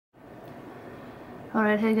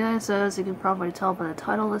Alright, hey guys, so as you can probably tell by the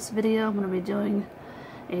title of this video, I'm going to be doing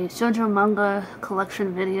a Shoujo Manga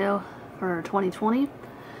collection video for 2020.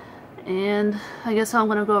 And I guess how I'm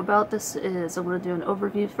going to go about this is I'm going to do an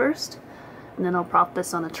overview first, and then I'll prop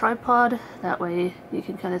this on a tripod. That way you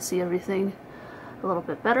can kind of see everything a little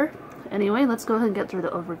bit better. Anyway, let's go ahead and get through the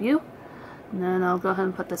overview, and then I'll go ahead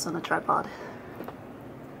and put this on a tripod.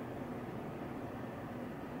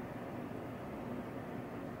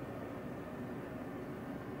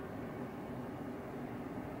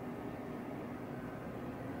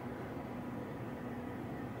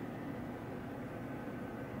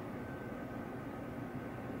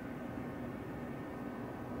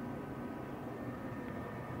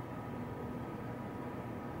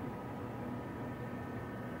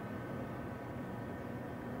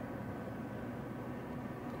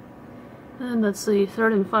 And that's the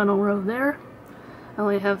third and final row there. I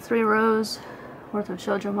only have 3 rows worth of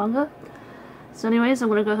Shoujo Manga. So anyways, I'm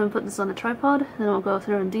going to go ahead and put this on a tripod, and I'll go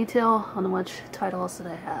through in detail on which titles that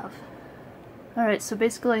I have. Alright, so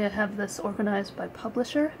basically I have this organized by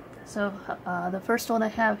publisher. So the first one I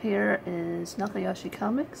have here is Nakayoshi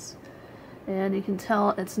Comics. And you can tell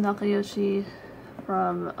it's Nakayoshi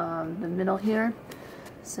from the middle here.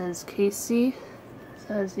 It says KC.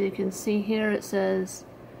 So as you can see here, it says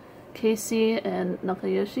KC and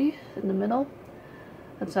Nakayoshi in the middle.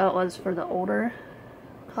 That's how it was for the older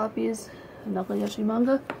copies of Nakayoshi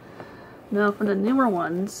manga. Now for the newer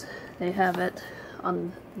ones, they have it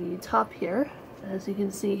on the top here. As you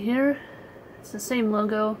can see here, it's the same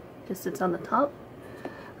logo, just it's on the top.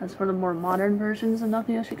 That's for the more modern versions of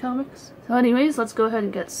Nakayoshi Comics. So anyways, let's go ahead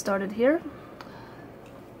and get started here.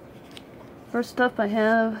 First up I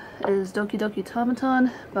have is Doki Doki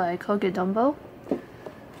Tamaton by Koge Dumbo.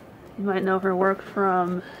 You might know her work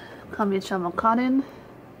from Kamichama Kaden,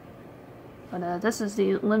 but this is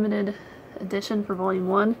the limited edition for Volume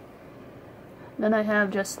 1. Then I have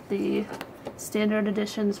just the standard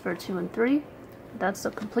editions for 2 and 3. That's the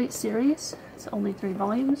complete series. It's only 3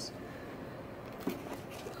 volumes.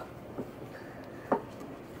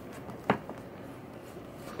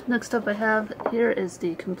 Next up I have here is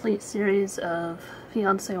the complete series of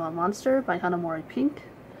Fiancé wa Monster by Hanamori Pink.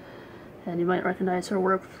 And you might recognize her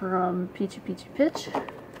work from Peachy Peachy Pitch.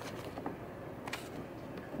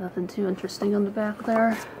 Nothing too interesting on the back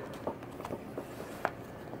there.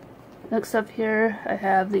 Next up here, I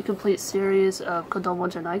have the complete series of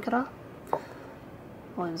Kodomo Janai Kara,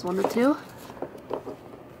 volumes 1 to 2.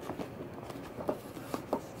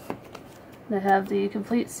 And I have the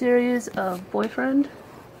complete series of Boyfriend,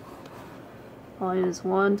 volumes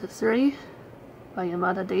 1 to 3 by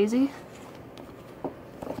Yamada Daisy.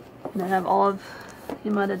 And I have all of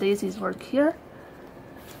Yamada Daisy's work here.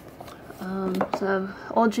 So I have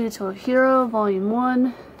Oji to a Hero, Volume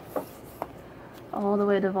 1, all the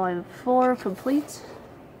way to Volume 4, complete.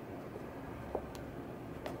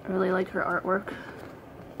 I really like her artwork.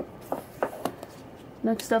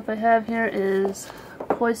 Next up I have here is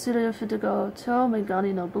Koisuru Futogo to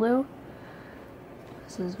Megani no Blue.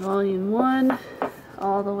 This is Volume 1,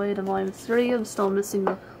 all the way to Volume 3. I'm still missing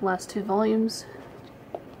the last 2 volumes.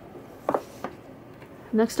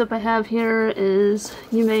 Next up I have here is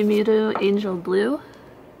Yume Miru Angel Blue,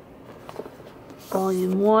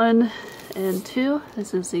 Volume 1 and 2.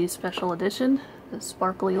 This is the special edition, the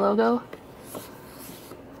sparkly logo.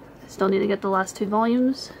 I still need to get the last 2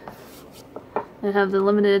 volumes. I have the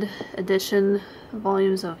limited edition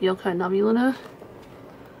volumes of Yokai Nabiluna,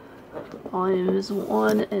 Volumes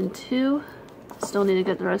 1 and 2. Still need to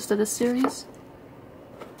get the rest of this series.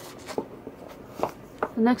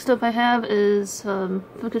 Next up I have is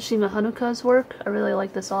Fukushima Hanuka's work. I really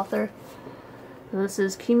like this author. This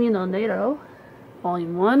is Kimi no Nero,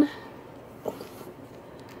 Volume 1.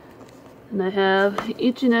 And I have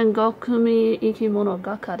Ichinen Gokumi Ikimono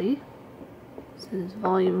Gakari. This is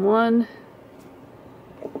Volume 1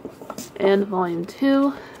 and Volume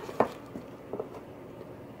 2.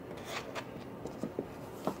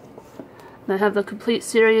 And I have the complete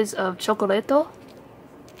series of Chocoreto.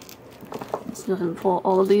 Let's go ahead and pull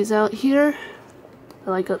all of these out here. I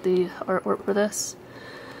like the artwork for this.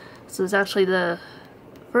 This is actually the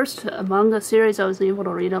first manga series I was able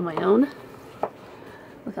to read on my own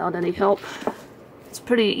without any help. It's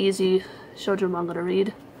pretty easy shoujo manga to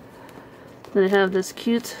read. Then I have this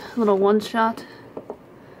cute little one-shot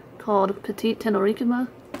called Petite Tenorikuma.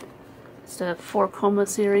 It's the 4-koma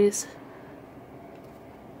series.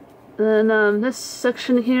 Then this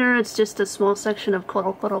section here, it's just a small section of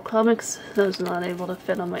Koro comics that I was not able to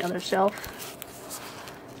fit on my other shelf.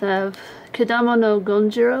 I have Kedama no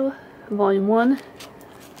Gonjiro, Volume 1.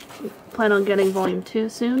 Plan on getting Volume 2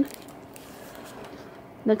 soon.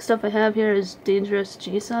 Next up I have here is Dangerous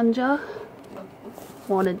Jisanja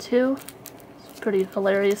 1 and 2. It's a pretty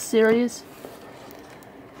hilarious series.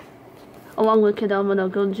 Along with Kedama no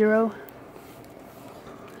Gonjiro.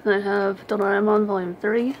 Then I have Doraemon Volume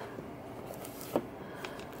 3.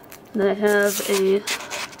 Then I have a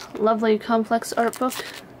lovely complex art book.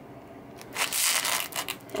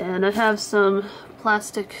 And I have some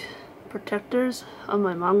plastic protectors on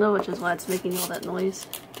my manga, which is why it's making all that noise.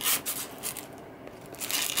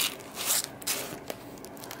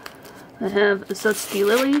 I have Usotsuki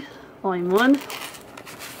Lily, Volume 1.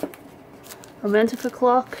 Romantica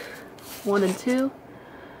Clock, 1 and 2.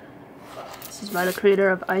 This is by the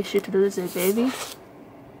creator of Aishitaruze Baby.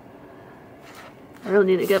 I really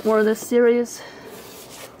need to get more of this series.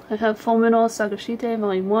 I have Fumino Sagashite,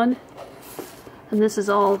 Volume 1. And this is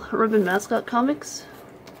all Ribbon Mascot comics.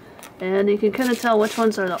 And you can kind of tell which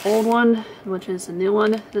ones are the old one, which is the new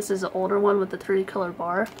one. This is the older one with the 3-color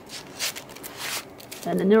bar.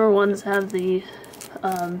 And the newer ones have the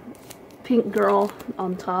pink girl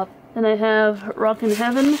on top. Then I have Rockin'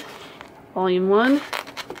 Heaven, Volume 1.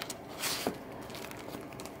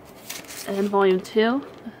 And Volume 2.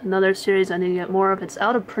 Another series I need to get more of. It's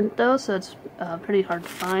out of print though, so it's pretty hard to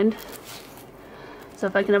find. So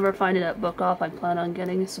if I can ever find it at Book Off, I plan on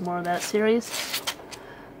getting some more of that series.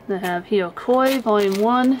 Then I have Hiyokoi, Volume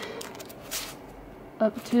 1.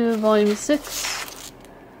 Up to Volume 6.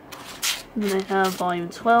 And then I have Volume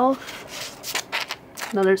 12.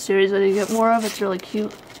 Another series I need to get more of. It's really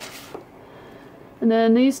cute. And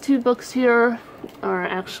then these two books here are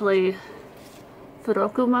actually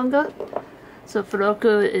Furoku manga. So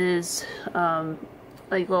Furoku is like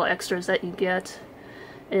little extras that you get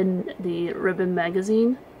in the Ribbon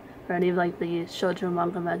magazine, or any of like the Shoujo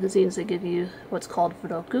Manga magazines. They give you what's called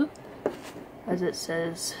Furoku, as it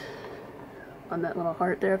says on that little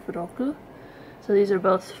heart there, Furoku. So these are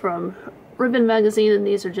both from Ribbon magazine, and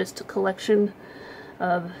these are just a collection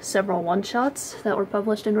of several one-shots that were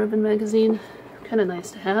published in Ribbon magazine. Kind of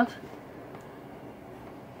nice to have.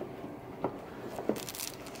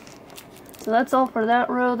 So that's all for that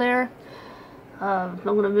row there. I'm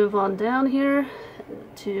going to move on down here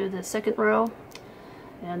to the second row,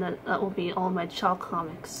 and that will be all my Chow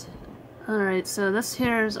comics. Alright, so this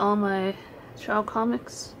here is all my Chow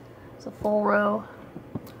comics. It's a full row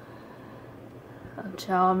of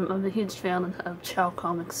Chow. I'm a huge fan of Chow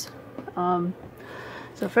comics.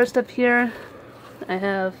 So first up here, I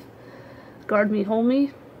have Guard Me, Hold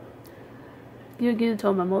Me, Gyugyu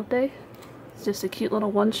Tomamote. It's just a cute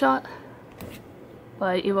little one-shot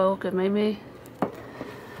by Iwaoka Meimei.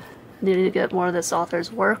 Needed to get more of this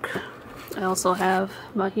author's work. I also have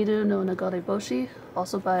Mahiru no Nagareboshi,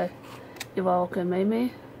 also by Iwaoka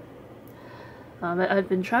Meimei. I've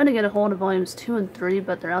been trying to get a hold of volumes 2 and 3,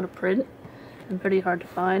 but they're out of print and pretty hard to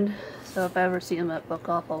find. So if I ever see them at Book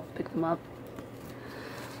Off, I'll pick them up.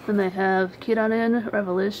 Then I have Kiranin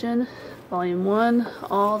Revolution, Volume 1,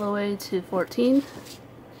 all the way to 14.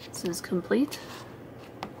 This is complete.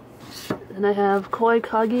 Then I have Koi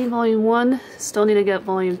Kagi Volume 1. Still need to get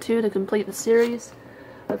Volume 2 to complete the series.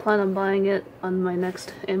 I plan on buying it on my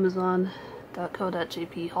next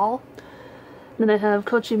Amazon.co.jp haul. Then I have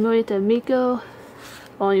Kochi Muite Miko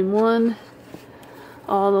Volume 1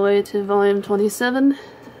 all the way to Volume 27.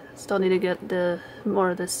 Still need to get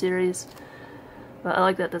more of this series. But I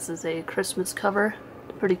like that this is a Christmas cover.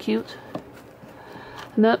 Pretty cute.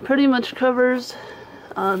 And that pretty much covers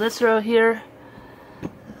this row here.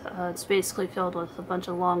 It's basically filled with a bunch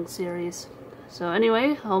of long series. So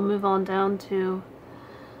anyway, I'll move on down to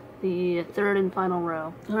the third and final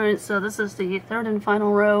row. Alright, so this is the third and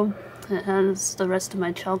final row. It has the rest of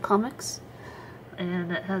my Child comics,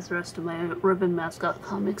 and it has the rest of my Ribbon Mascot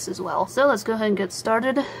comics as well. So let's go ahead and get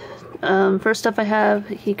started. First up I have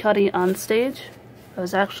Hikari on Stage. I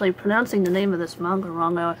was actually pronouncing the name of this manga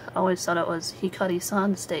wrong. I always thought it was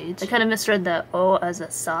Hikari-san Stage. I kind of misread that O as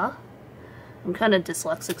a Sa. I'm kind of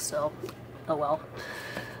dyslexic, so oh well.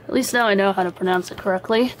 At least now I know how to pronounce it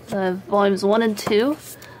correctly. Volumes 1 and 2.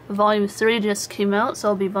 Volume 3 just came out, so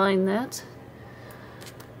I'll be buying that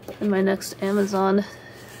in my next Amazon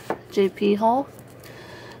JP haul.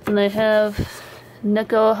 And I have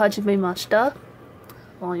Neko Hajime Mashita,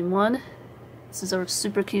 Volume 1. This is a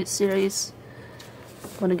super cute series.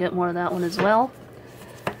 I'm going to get more of that one as well.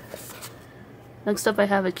 Next up I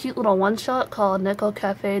have a cute little one-shot called Neko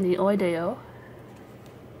Cafe ni Oideo.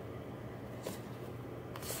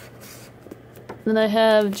 Then I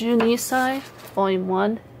have Jun Isai, Volume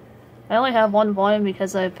 1. I only have one volume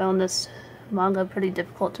because I found this manga pretty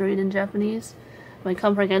difficult to read in Japanese. My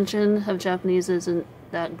comprehension of Japanese isn't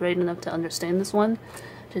that great enough to understand this one.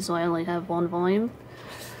 which is why I only have one volume.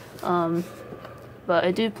 But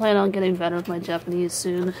I do plan on getting better with my Japanese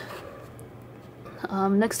soon.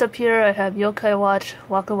 Next up here I have Yokai Watch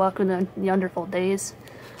Waku Waku no Wonderful Days.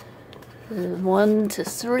 1 to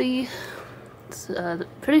 3.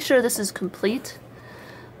 Pretty sure this is complete.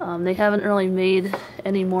 They haven't really made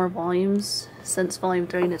any more volumes since volume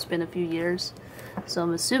 3 and it's been a few years. So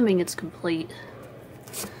I'm assuming it's complete.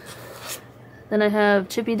 Then I have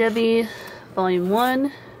Chippy Debbie volume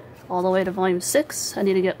 1 all the way to volume 6. I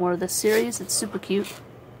need to get more of this series. It's super cute.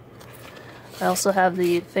 I also have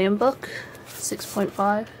the fan book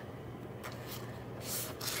 6.5.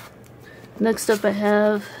 Next up I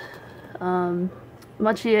have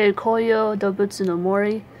Machie Koyo Dobutsu no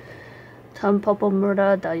Mori Tampopo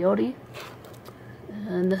Mura Dayori,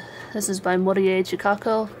 and this is by Morie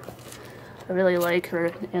Chikako. I really like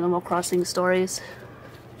her Animal Crossing stories.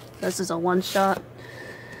 This is a one-shot.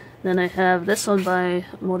 Then I have this one by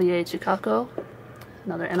Morie Chikako,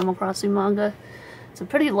 another Animal Crossing manga. It's a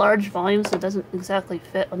pretty large volume, so it doesn't exactly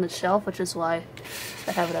fit on the shelf, which is why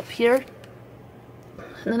I have it up here.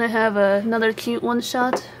 And then I have another cute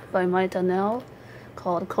one-shot by Maita Nao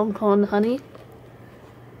called Kon Kon Honey.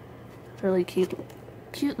 Really cute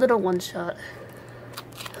little one-shot.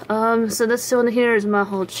 So this one here is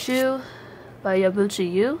Maho Chu by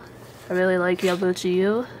Yabuchi Yu. I really like Yabuchi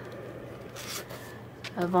Yu.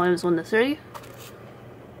 Volumes 1 to 3.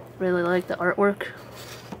 Really like the artwork.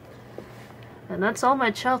 And that's all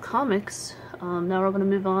my Chow comics. Now we're going to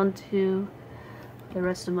move on to the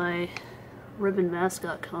rest of my Ribbon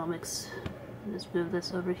Mascot comics. Just move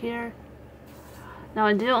this over here. Now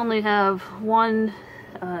I do only have one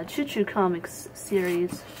Choo Choo Comics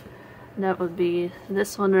series, and that would be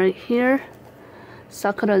this one right here,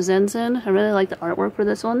 Sakura Zenzen. I really like the artwork for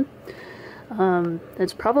this one.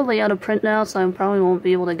 It's probably out of print now, so I probably won't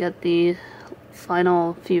be able to get the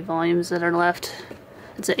final few volumes that are left.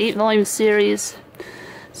 It's an 8-volume series,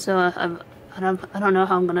 so I don't know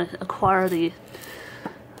how I'm going to acquire the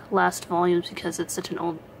last volumes because it's such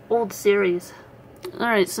an old series.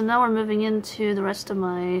 Alright, so now we're moving into the rest of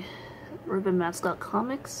my Ribbon Mascot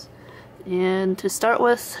comics. And to start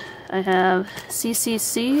with, I have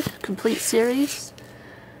CCC Complete Series.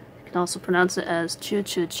 You can also pronounce it as Choo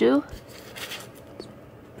Choo Choo.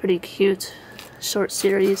 Pretty cute short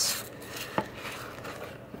series.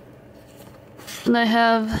 And I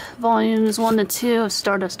have volumes 1 to 2 of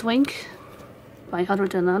Stardust Wink by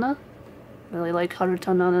Haruto Nana. Really like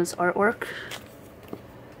Haruto Nana's artwork.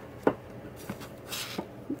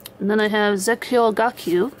 And then I have Zekyo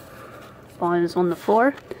Gakyu, volumes 1 to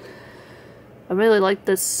 4. I really like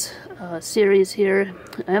this series here.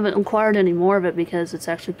 I haven't acquired any more of it because it's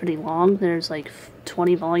actually pretty long. There's like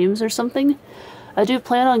 20 volumes or something. I do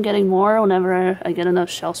plan on getting more whenever I get enough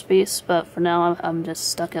shelf space, but for now I'm just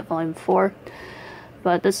stuck at volume 4.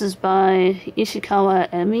 But this is by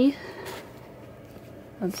Ishikawa Emi.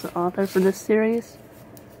 That's the author for this series.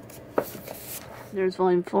 There's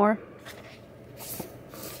volume 4.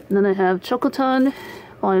 And then I have Chocoton,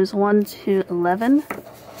 volumes 1 to 11.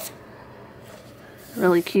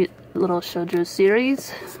 Really cute little shoujo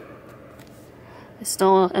series. I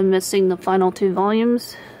still am missing the final 2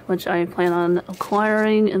 volumes, which I plan on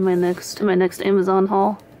acquiring in my next Amazon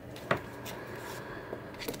haul.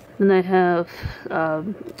 Then I have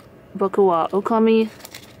Boku wa Okami,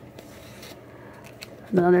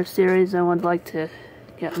 another series I would like to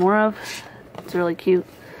get more of. It's really cute.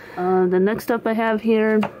 The next up I have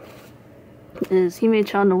here is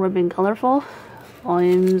Hime-chan no Ribbon Colorful,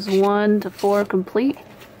 volumes 1 to 4 complete.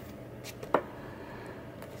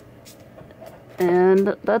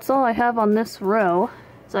 And that's all I have on this row.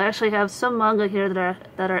 So I actually have some manga here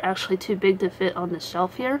that are actually too big to fit on the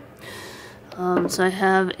shelf here. So I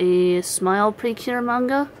have a Smile Precure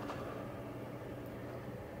manga.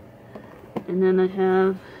 And then I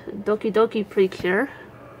have Doki Doki Precure.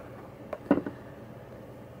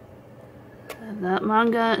 That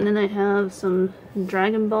manga, and then I have some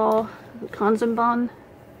Dragon Ball Kanzenban,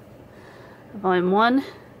 volume 1,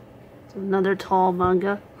 it's another tall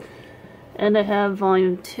manga, and I have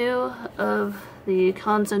volume 2 of the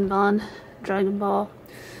Kanzenban Dragon Ball.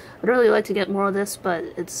 I'd really like to get more of this, but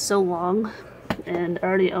it's so long, and I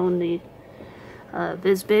already own the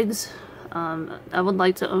Bizbigs. I would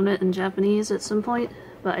like to own it in Japanese at some point,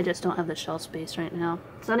 but I just don't have the shelf space right now.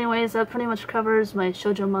 So anyways, that pretty much covers my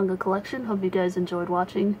shoujo manga collection. Hope you guys enjoyed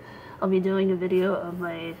watching. I'll be doing a video of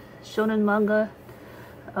my shonen manga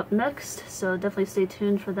up next, so definitely stay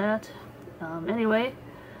tuned for that. Anyway,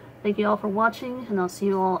 thank you all for watching, and I'll see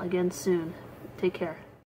you all again soon. Take care.